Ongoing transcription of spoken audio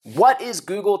What is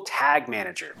Google Tag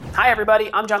Manager? Hi everybody,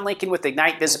 I'm John Lincoln with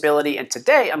Ignite Visibility, and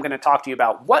today I'm going to talk to you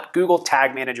about what Google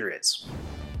Tag Manager is.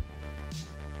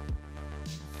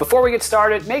 Before we get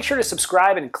started, make sure to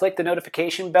subscribe and click the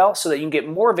notification bell so that you can get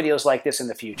more videos like this in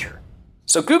the future.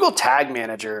 So Google Tag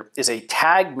Manager is a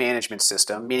tag management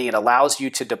system, meaning it allows you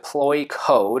to deploy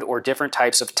code or different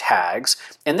types of tags,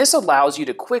 and this allows you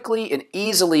to quickly and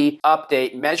easily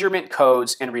update measurement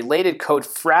codes and related code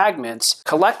fragments,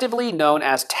 collectively known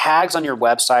as tags on your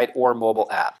website or mobile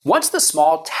app. Once the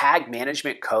small tag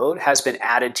management code has been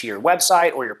added to your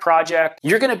website or your project,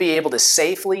 you're going to be able to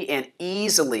safely and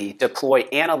easily deploy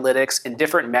analytics and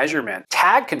different measurement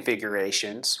tag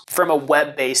configurations from a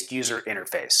web-based user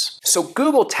interface. So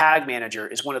Google Tag Manager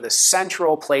is one of the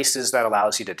central places that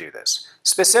allows you to do this.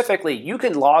 Specifically, you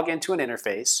can log into an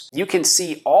interface, you can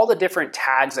see all the different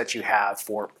tags that you have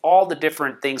for all the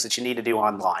different things that you need to do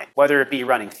online, whether it be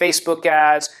running Facebook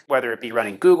ads, whether it be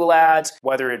running Google ads,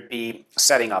 whether it be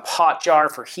setting up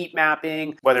Hotjar for heat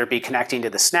mapping, whether it be connecting to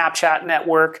the Snapchat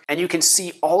network, and you can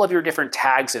see all of your different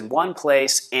tags in one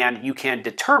place, and you can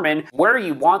determine where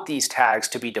you want these tags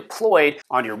to be deployed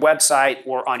on your website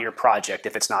or on your project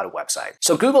if it's not a website.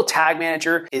 So Google Tag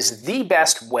Manager is the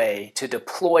best way to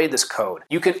deploy this code.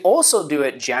 You can also do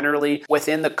it generally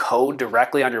within the code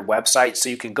directly on your website, so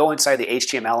you can go inside the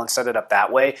HTML and set it up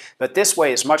that way, but this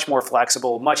way is much more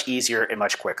flexible, much easier, and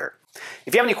much quicker.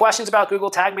 If you have any questions about Google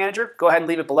Tag Manager, go ahead and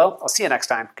leave it below. I'll see you next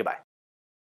time. Goodbye.